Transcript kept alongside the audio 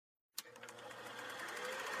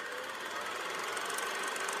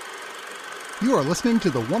You are listening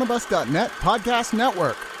to the oneofus.net podcast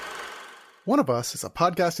network. One of Us is a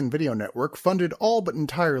podcast and video network funded all but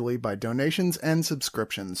entirely by donations and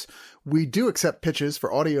subscriptions. We do accept pitches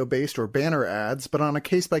for audio-based or banner ads, but on a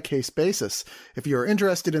case-by-case basis. If you are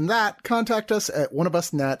interested in that, contact us at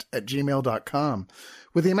oneofusnet@gmail.com.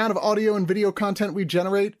 With the amount of audio and video content we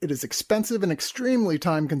generate, it is expensive and extremely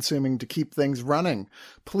time-consuming to keep things running.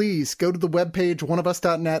 Please go to the webpage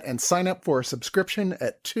oneofus.net and sign up for a subscription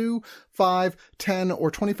at $2, $5, $10,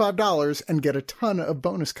 or $25 and get a ton of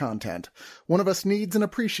bonus content. One of Us needs and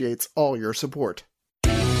appreciates all your support.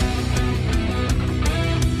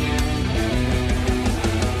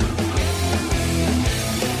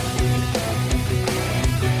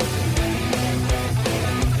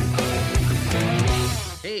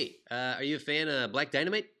 Hey, are you a fan of Black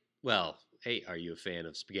Dynamite? Well, hey, are you a fan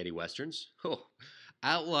of spaghetti westerns? Oh,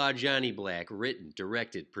 Outlaw Johnny Black, written,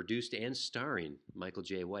 directed, produced, and starring Michael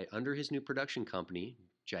J. White under his new production company,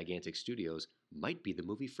 Gigantic Studios, might be the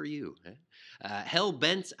movie for you.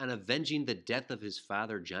 Hell-bent on avenging the death of his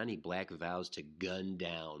father, Johnny Black vows to gun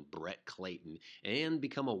down Brett Clayton and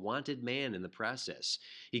become a wanted man in the process.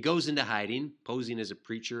 He goes into hiding, posing as a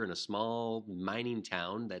preacher in a small mining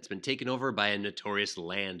town that's been taken over by a notorious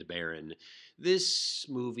land baron. This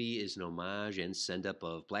movie is an homage and send-up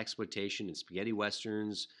of blaxploitation and spaghetti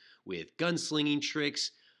westerns with gunslinging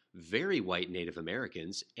tricks, very white Native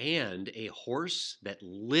Americans, and a horse that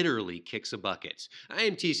literally kicks a bucket. I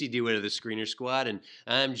am TC DeWitt of the Screener Squad, and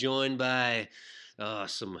I'm joined by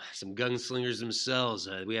some gunslingers themselves.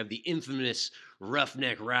 We have the infamous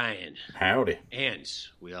Roughneck Ryan. Howdy. And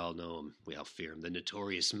we all know him, we all fear him, the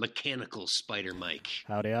notorious Mechanical Spider Mike.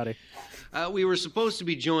 Howdy, howdy. We were supposed to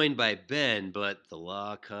be joined by Ben, but the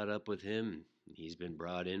law caught up with him. He's been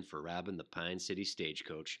brought in for robbing the Pine City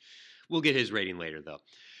Stagecoach. We'll get his rating later, though.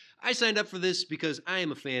 I signed up for this because I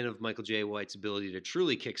am a fan of Michael J. White's ability to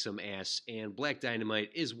truly kick some ass, and Black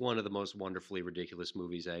Dynamite is one of the most wonderfully ridiculous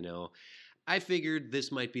movies I know. I figured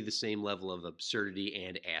this might be the same level of absurdity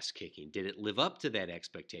and ass-kicking. Did it live up to that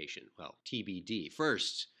expectation? Well, TBD.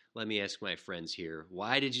 First, let me ask my friends here,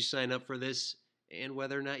 why did you sign up for this, and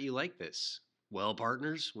whether or not you like this? Well,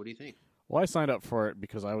 partners, what do you think? Well, I signed up for it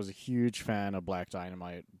because I was a huge fan of Black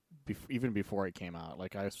Dynamite, even before it came out.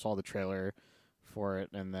 Like, I saw the trailer for it,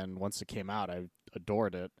 and then once it came out, I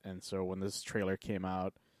adored it. And so when this trailer came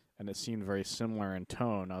out, and it seemed very similar in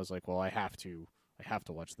tone, I was like, well, I have to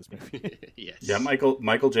watch this movie. Yes. Yeah,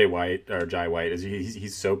 Michael J. White, or Jai White,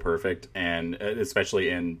 he's so perfect, and especially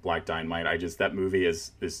in Black Dynamite, that movie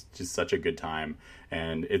is just such a good time,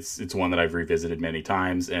 and it's one that I've revisited many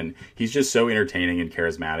times, and he's just so entertaining and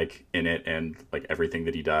charismatic in it, and like everything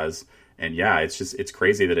that he does. And yeah, it's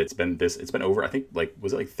crazy that it's been over, I think,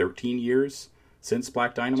 was it 13 years since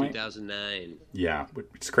Black Dynamite? 2009. Yeah,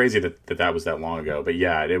 it's crazy that was that long ago. But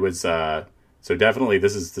yeah, it was. So definitely,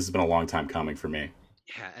 this has been a long time coming for me.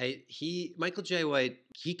 Yeah, Michael J. White,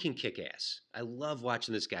 he can kick ass. I love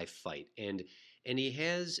watching this guy fight, and he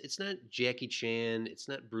has. It's not Jackie Chan, it's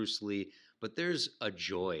not Bruce Lee, but there's a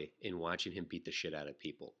joy in watching him beat the shit out of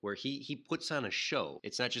people, where he puts on a show.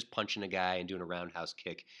 It's not just punching a guy and doing a roundhouse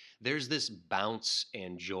kick. There's this bounce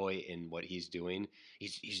and joy in what he's doing.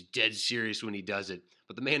 He's dead serious when he does it,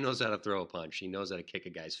 but the man knows how to throw a punch. He knows how to kick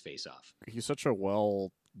a guy's face off. He's such a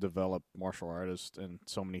well-developed martial artist and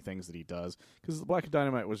so many things that he does. Because the Black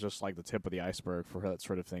Dynamite was just like the tip of the iceberg for that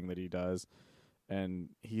sort of thing that he does. And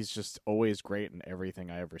he's just always great in everything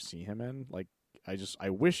I ever see him in. Like, I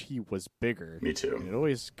wish he was bigger. Me too. And it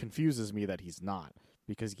always confuses me that he's not,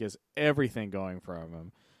 because he has everything going for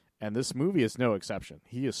him. And this movie is no exception.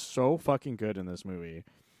 He is so fucking good in this movie.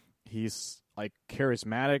 He's like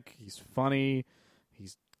charismatic. He's funny.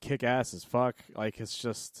 He's kick-ass as fuck. Like, it's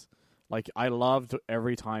just like, I loved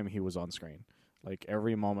every time he was on screen. Like,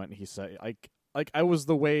 every moment he said, like I was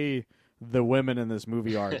the way the women in this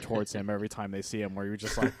movie are towards him every time they see him, where you're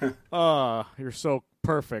just like, you're so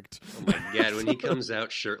perfect. Oh my god, when he comes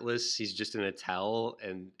out shirtless, he's just in a towel,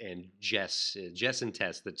 and Jess and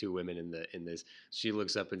Tess, the two women in this, she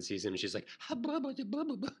looks up and sees him, and she's like, I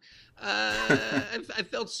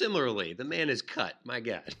felt similarly. The man is cut. My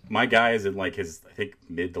god. My guy is in like his, I think,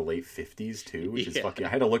 mid to late 50s too, which is fucking. I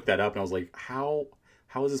had to look that up, and I was like, how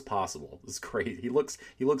is this possible? This is crazy. He looks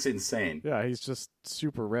insane. Yeah, he's just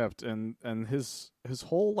super ripped, and his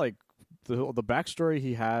whole like the backstory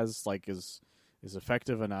he has like is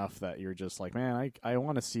effective enough that you're just like, man, I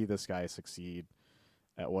want to see this guy succeed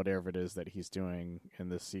at whatever it is that he's doing in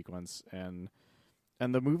this sequence, and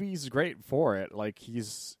the movie's great for it. Like,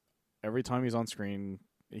 every time he's on screen,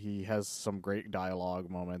 he has some great dialogue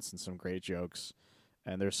moments and some great jokes,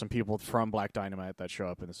 And there's some people from Black Dynamite that show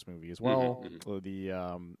up in this movie as well. The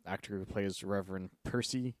actor who plays Reverend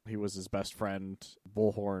Percy, he was his best friend,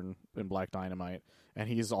 Bullhorn, in Black Dynamite. And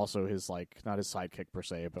he's also his, like, not his sidekick per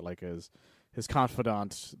se, but like his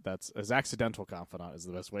confidant, that's his accidental confidant is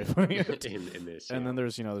the best way of putting it. in this, and then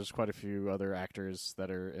there's quite a few other actors that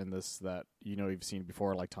are in this that you've seen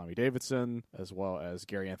before, like Tommy Davidson, as well as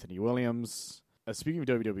Gary Anthony Williams. Speaking of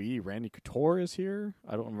WWE, Randy Couture is here.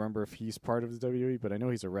 I don't remember if he's part of the WWE, but I know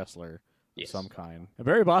he's a wrestler of some kind. And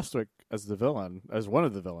Barry Bostwick as the villain, as one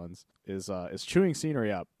of the villains, is chewing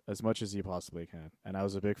scenery up as much as he possibly can, and I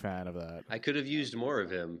was a big fan of that. I could have used more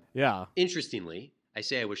of him. Yeah. Interestingly, I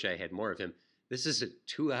say I wish I had more of him. This is a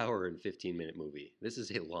 2-hour and 15-minute movie. This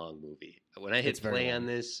is a long movie. When I hit play on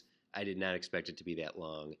this, I did not expect it to be that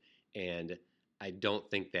long, and I don't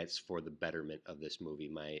think that's for the betterment of this movie.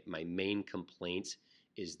 My main complaint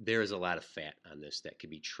is there is a lot of fat on this that could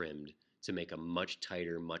be trimmed to make a much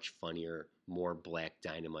tighter, much funnier, more Black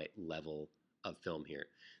Dynamite level of film here.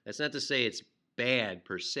 That's not to say it's bad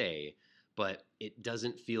per se, but it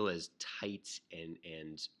doesn't feel as tight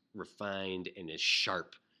and refined and as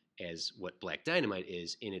sharp as what Black Dynamite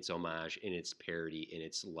is in its homage, in its parody, in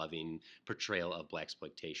its loving portrayal of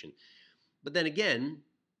blaxploitation. But then again,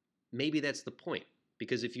 maybe that's the point.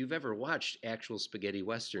 Because if you've ever watched actual spaghetti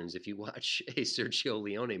westerns, if you watch a Sergio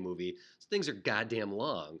Leone movie, things are goddamn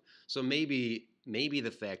long. So maybe the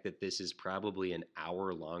fact that this is probably an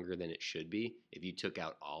hour longer than it should be, if you took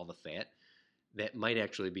out all the fat, that might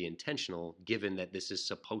actually be intentional, given that this is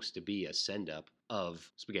supposed to be a send-up of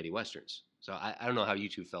spaghetti westerns. So I don't know how you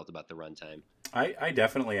two felt about the runtime. I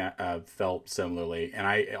definitely felt similarly, and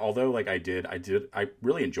I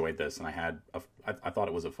really enjoyed this, and I thought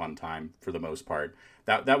it was a fun time for the most part.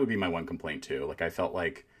 That would be my one complaint too. Like I felt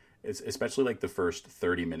like, especially like the first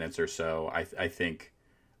 30 minutes or so, I think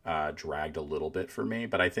dragged a little bit for me.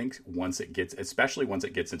 But I think especially once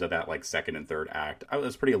it gets into that like second and third act, I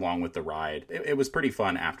was pretty along with the ride. It was pretty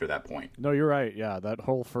fun after that point. No, you're right. Yeah, that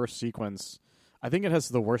whole first sequence. I think it has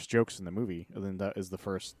the worst jokes in the movie, and then that is the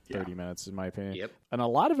first 30 minutes, in my opinion. Yep. And a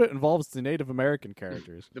lot of it involves the Native American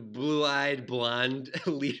characters. The blue-eyed blonde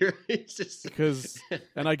leader. It's just because,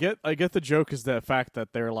 and I get the joke is the fact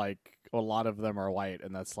that they're like, a lot of them are white,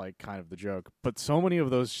 and that's like kind of the joke. But so many of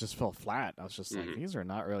those just fell flat. I was just like, these are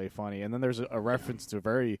not really funny. And then there's a reference to a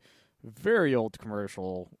very, very old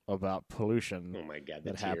commercial about pollution. Oh my God,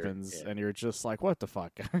 that happens, and you're just like, what the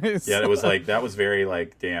fuck, guys? Yeah, it was like that was very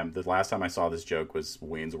like, damn. The last time I saw this joke was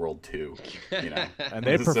Wayne's World 2. And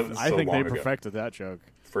they, I think they perfected that joke.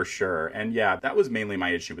 For sure. And yeah, that was mainly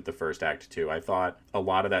my issue with the first act too. I thought a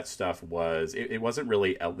lot of that stuff was, it wasn't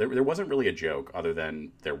really, there wasn't really a joke other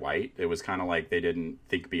than they're white. It was kind of like they didn't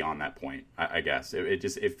think beyond that point, I guess.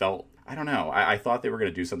 It felt, I don't know. I thought they were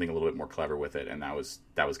going to do something a little bit more clever with it, and that was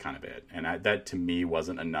kind of it. And that to me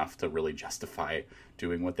wasn't enough to really justify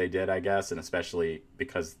doing what they did, I guess, and especially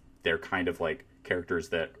because they're kind of like characters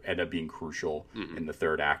that end up being crucial in the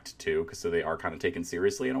third act too, because so they are kind of taken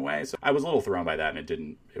seriously in a way. So I was a little thrown by that,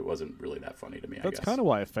 and it wasn't really that funny to me. That's kind of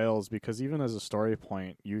why it fails, because even as a story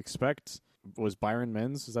point, you expect, was Byron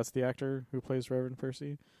Mins, that's the actor who plays Reverend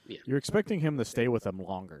Percy? Yeah. You're expecting him to stay with them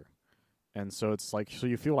longer. And so it's like, so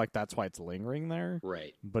you feel like that's why it's lingering there.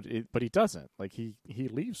 Right. But he doesn't. Like he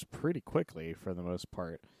leaves pretty quickly for the most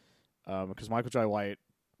part. Because Michael Jai White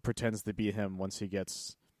pretends to be him once he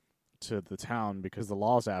gets to the town, because the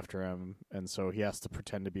law's after him, and so he has to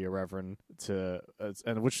pretend to be a reverend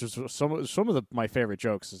and which is some of my favorite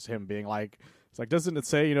jokes is him being like, it's like, doesn't it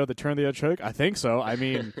say, the turn the other cheek? I think so. I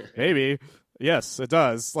mean, maybe. Yes, it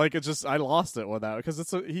does. Like, it just, I lost it with that,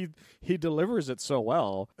 because he delivers it so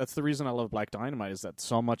well. That's the reason I love Black Dynamite, is that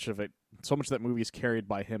so much of that movie is carried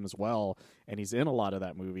by him as well, and he's in a lot of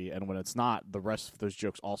that movie, and when it's not, the rest of those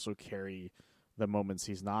jokes also carry the moments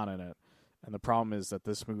he's not in it. And the problem is that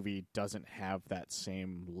this movie doesn't have that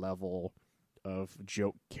same level of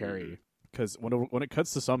joke carry. Because when it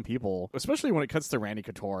cuts to some people, especially when it cuts to Randy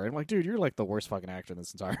Couture, I'm like, dude, you're like the worst fucking actor in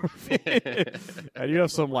this entire movie. And you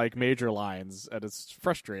have some like major lines, and it's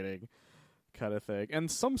frustrating kind of thing. And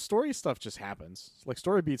some story stuff just happens. Like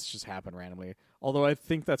story beats just happen randomly. Although I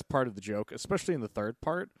think that's part of the joke, especially in the third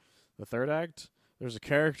act. There's an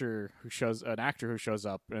actor who shows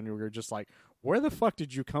up, and we're just like, where the fuck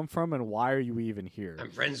did you come from, and why are you even here?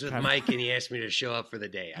 I'm friends with Mike, and he asked me to show up for the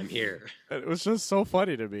day. I'm here. It was just so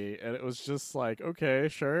funny to me, and it was just like, okay,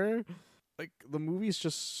 sure. Like, the movie's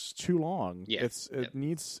just too long. Yeah. It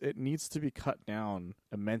needs to be cut down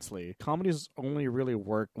immensely. Comedies only really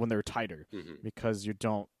work when they're tighter, because you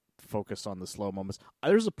don't focus on the slow moments.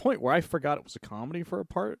 There's a point where I forgot it was a comedy for a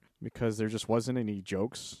part, because there just wasn't any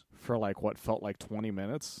jokes for like what felt like 20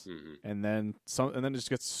 minutes, Mm-hmm. and then it just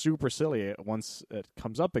gets super silly once it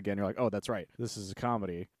comes up again. You're like, oh, that's right, this is a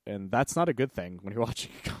comedy, and that's not a good thing when you're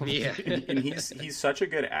watching a comedy. Yeah. And he's such a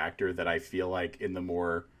good actor that I feel like in the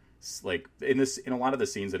more like in a lot of the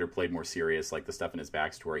scenes that are played more serious, like the stuff in his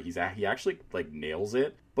backstory, he actually like nails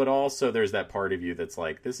it. But also there's that part of you that's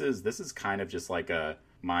like, this is kind of just like a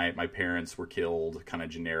my parents were killed kind of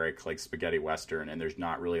generic like spaghetti western, and there's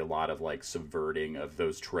not really a lot of like subverting of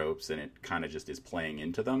those tropes, and it kind of just is playing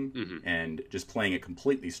into them and just playing it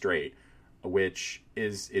completely straight, which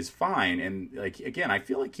is fine. And like, again, I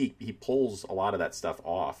feel like he pulls a lot of that stuff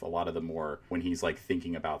off, a lot of the more when he's like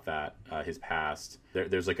thinking about that his past.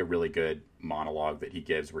 There's like a really good monologue that he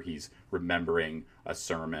gives where he's remembering a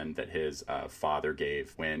sermon that his father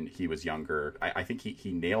gave when he was younger. I think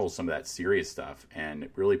he nails some of that serious stuff and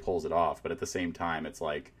it really pulls it off, but at the same time it's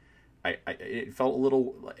like it felt a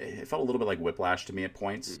little bit like Whiplash to me at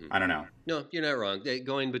points. I don't know. No, you're not wrong.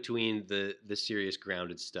 Going between the serious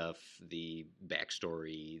grounded stuff, the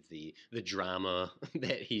backstory, the drama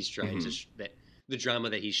that he's trying to the drama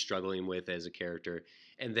that he's struggling with as a character,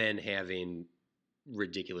 and then having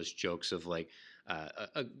ridiculous jokes of like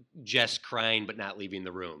Jess crying but not leaving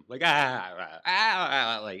the room, like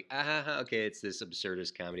okay, it's this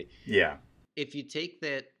absurdist comedy. Yeah. If you take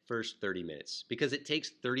that first 30 minutes, because it takes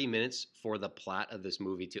 30 minutes for the plot of this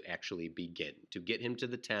movie to actually begin, to get him to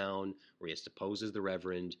the town where he has to pose as the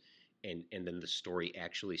Reverend, and then the story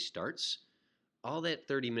actually starts. All that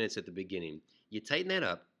 30 minutes at the beginning, you tighten that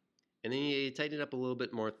up, and then you tighten it up a little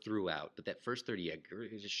bit more throughout. But that first 30,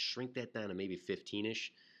 you just shrink that down to maybe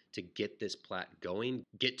 15-ish to get this plot going,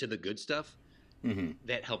 get to the good stuff.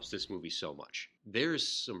 That helps this movie so much. There's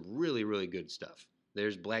some really, really good stuff.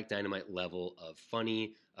 There's Black Dynamite level of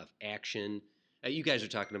funny, of action. You guys are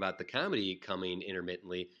talking about the comedy coming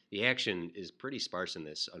intermittently. The action is pretty sparse in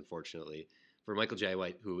this, unfortunately. For Michael Jai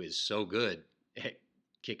White, who is so good at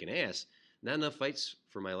kicking ass, not enough fights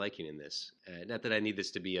for my liking in this. Not that I need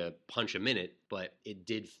this to be a punch a minute, but it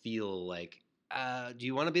did feel like, do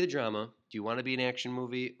you want to be the drama? Do you want to be an action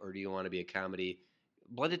movie? Or do you want to be a comedy?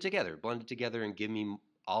 Blend it together and give me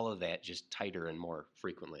all of that just tighter and more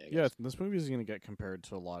frequently, I guess. Yeah, this movie is going to get compared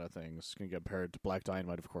to a lot of things. It's going to get compared to Black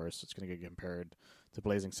Dynamite, of course. It's going to get compared to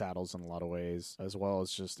Blazing Saddles in a lot of ways, as well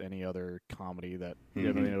as just any other comedy that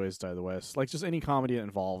is Die the West. Like, just any comedy that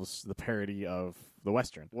involves the parody of the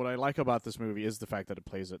Western. What I like about this movie is the fact that it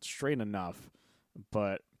plays it straight enough,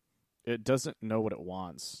 but it doesn't know what it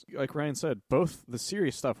wants. Like Ryan said, both the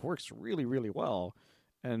serious stuff works really, really well,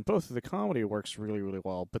 and both of the comedy works really, really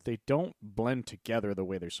well, but they don't blend together the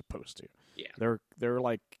way they're supposed to. Yeah. They're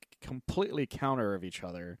like completely counter of each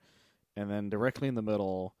other, and then directly in the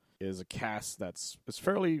middle is a cast that's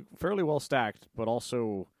fairly well stacked, but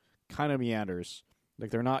also kind of meanders.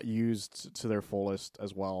 Like, they're not used to their fullest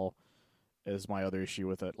as well as my other issue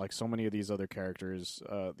with it. Like, so many of these other characters,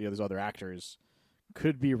 these other actors,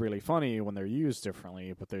 could be really funny when they're used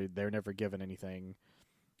differently, but they're never given anything.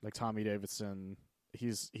 Like Tommy Davidson,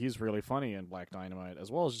 he's really funny in Black Dynamite,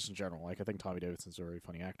 as well as just in general. Like, I think Tommy Davidson's a really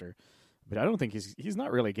funny actor, but I don't think he's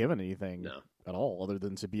not really given anything at all, other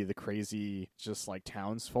than to be the crazy, just like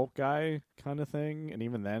townsfolk guy kind of thing. And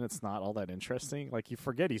even then, it's not all that interesting. Like, you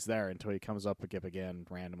forget he's there until he comes up again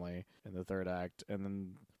randomly in the third act, and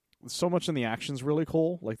then so much in the action's really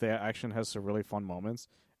cool. Like, the action has some really fun moments,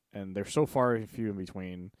 and they're so far few in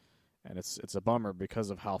between, and it's a bummer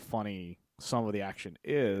because of how funny some of the action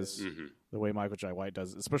is, the way Michael Jai White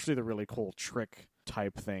does it, especially the really cool trick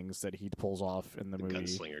type things that he pulls off in the movie.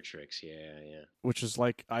 Gunslinger tricks, yeah. Which is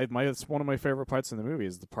like, it's one of my favorite parts in the movie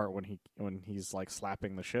is the part when he's like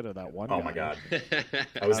slapping the shit out of that one guy. Oh my god.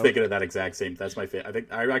 I was thinking of that exact same. That's my favorite. I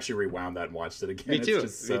think I actually rewound that and watched it again. Me too.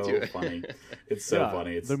 It's just so funny. It's so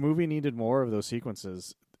funny. The movie needed more of those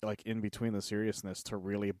sequences, like in between the seriousness, to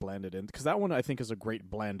really blend it in, because that one I think is a great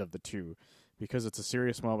blend of the two, because it's a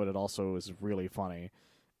serious moment, it also is really funny,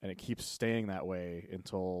 and it keeps staying that way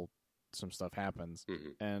until some stuff happens.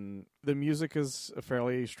 And the music is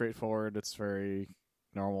fairly straightforward. It's very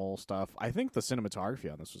normal stuff. I think the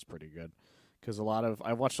cinematography on this was pretty good, because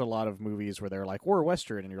I've watched a lot of movies where they're like, we're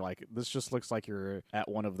Western, and you're like, this just looks like you're at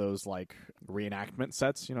one of those like reenactment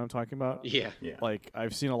sets, you know what I'm talking about? Yeah. Like,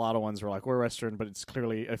 I've seen a lot of ones where like, we're Western, but it's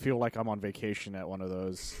clearly, I feel like I'm on vacation at one of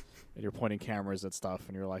those, and you're pointing cameras at stuff,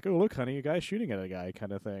 and you're like, oh, look, honey, a guy's shooting at a guy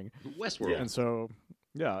kind of thing. Westworld. And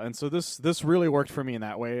so, this really worked for me in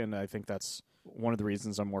that way, and I think that's one of the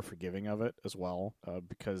reasons I'm more forgiving of it as well,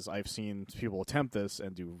 because I've seen people attempt this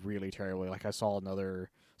and do really terribly. Like, I saw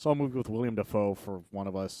a movie with William Dafoe for one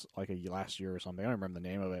of us like last year or something. I don't remember the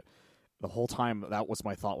name of it. The whole time, that was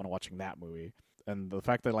my thought when watching that movie. And the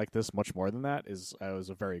fact that I like this much more than that was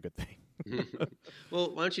a very good thing.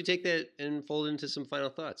 Well, why don't you take that and fold into some final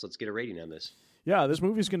thoughts? Let's get a rating on this. Yeah, this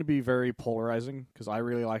movie's going to be very polarizing because I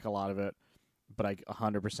really like a lot of it, but I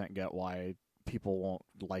 100% get why people won't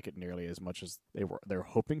like it nearly as much as they're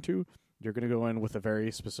hoping to. You're going to go in with a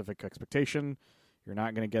very specific expectation. You're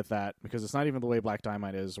not going to get that because it's not even the way Black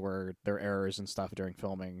Dynamite is, where there are errors and stuff during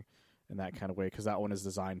filming in that kind of way, because that one is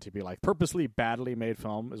designed to be like purposely badly made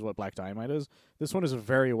film is what Black Dynamite is. This one is a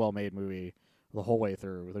very well made movie the whole way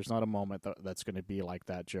through. There's not a moment that's going to be like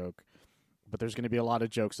that joke, but there's going to be a lot of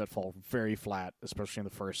jokes that fall very flat, especially in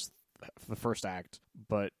the first act.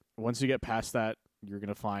 But once you get past that, you're going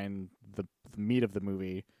to find the meat of the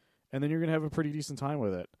movie, and then you're going to have a pretty decent time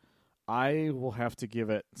with it. I will have to give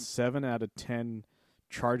it 7 out of 10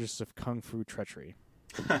 charges of kung fu treachery.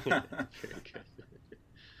 Very good.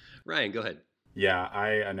 Ryan, go ahead. Yeah,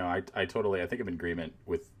 I know. I totally, I think I'm in agreement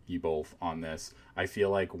with you both on this. I feel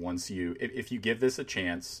like once if you give this a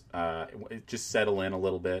chance, just settle in a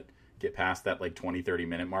little bit, get past that like 20-30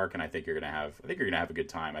 minute mark, and I think you're gonna have a good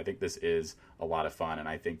time. I think this is a lot of fun, and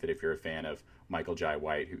I think that if you're a fan of Michael Jai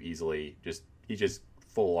White, who he just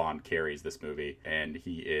full on carries this movie, and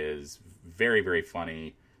he is very, very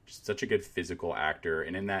funny, just such a good physical actor.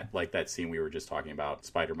 And in that scene we were just talking about,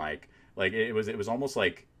 Spider Mike, like it was almost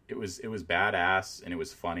like it was badass, and it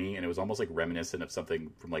was funny, and it was almost like reminiscent of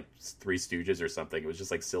something from like Three Stooges or something. It was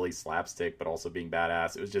just like silly slapstick, but also being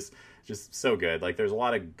badass. It was just so good. Like there's a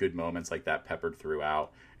lot of good moments like that peppered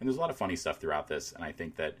throughout, and there's a lot of funny stuff throughout this. And I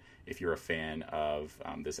think that if you're a fan of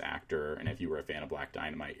this actor, and if you were a fan of Black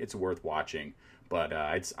Dynamite, it's worth watching. But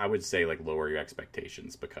I would say like lower your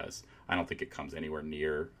expectations, because I don't think it comes anywhere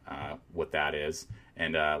near what that is.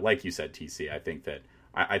 And like you said, TC, I think that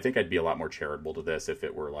I think I'd be a lot more charitable to this if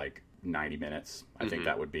it were like 90 minutes. I think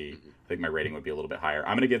that would be, I think my rating would be a little bit higher.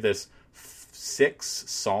 I'm going to give this 6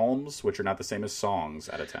 psalms, which are not the same as songs,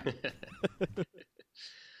 out of 10.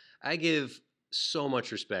 I give so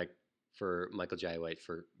much respect for Michael Jai White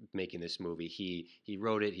for making this movie. He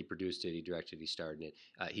wrote it, he produced it, he directed, he starred in it.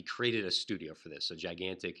 He created a studio for this. So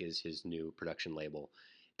Gigantic is his new production label.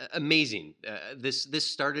 Amazing. This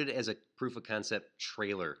started as a proof of concept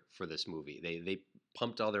trailer for this movie. They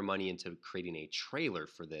pumped all their money into creating a trailer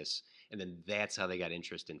for this, and then that's how they got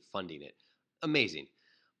interest in funding it. Amazing.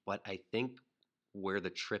 But I think where the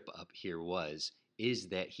trip up here is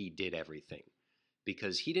that he did everything.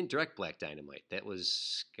 Because he didn't direct Black Dynamite. That was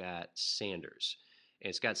Scott Sanders.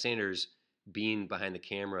 And Scott Sanders being behind the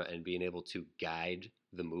camera and being able to guide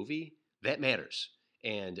the movie, that matters.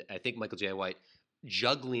 And I think Michael Jai White,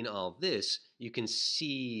 juggling all this, you can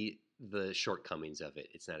see the shortcomings of it.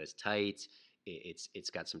 It's not as tight.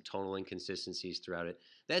 It's got some tonal inconsistencies throughout it.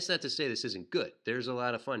 That's not to say this isn't good. There's a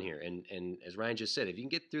lot of fun here. And as Ryan just said, if you can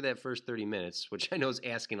get through that first 30 minutes, which I know is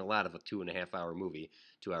asking a lot of a 2.5 hour movie,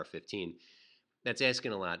 2 hour 15, that's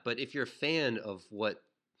asking a lot. But if you're a fan of what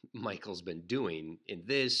Michael's been doing in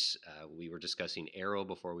this, we were discussing Arrow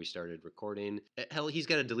before we started recording. Hell, he's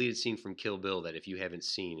got a deleted scene from Kill Bill that if you haven't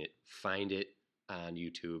seen it, find it on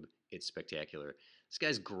YouTube. It's spectacular. This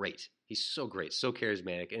guy's great. He's so great, so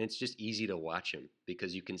charismatic, and it's just easy to watch him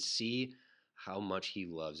because you can see how much he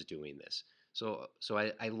loves doing this. So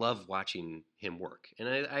I love watching him work, and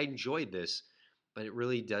I enjoyed this, but it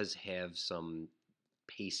really does have some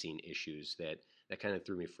pacing issues that kind of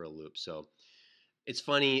threw me for a loop. So it's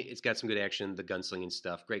funny. It's got some good action, the gunslinging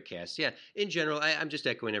stuff, great cast. Yeah, in general, I'm just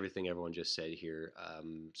echoing everything everyone just said here.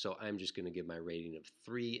 So I'm just going to give my rating of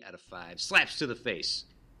 3 out of 5 slaps to the face.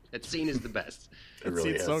 That scene is the best. It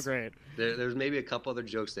really is. So great. There's maybe a couple other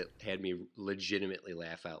jokes that had me legitimately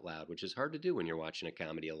laugh out loud, which is hard to do when you're watching a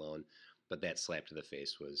comedy alone. But that slap to the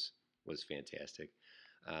face was fantastic.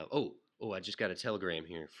 I just got a telegram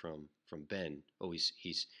here from Ben. Oh, he's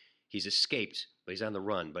escaped, but he's on the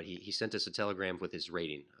run. But he sent us a telegram with his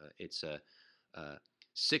rating. It's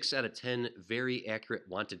 6 out of 10 very accurate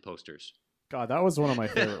wanted posters. God, that was one of my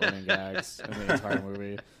favorite running gags in the entire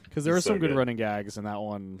movie. Because there were some good running gags, and that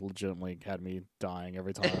one legitimately had me dying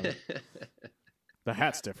every time. The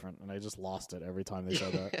hat's different, and I just lost it every time they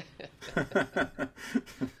said that.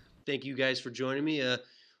 Thank you guys for joining me.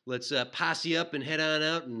 Let's posse up and head on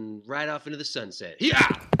out and ride off into the sunset. Yeah!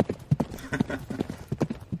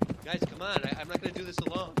 Guys, come on. I'm not going to do this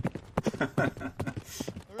alone.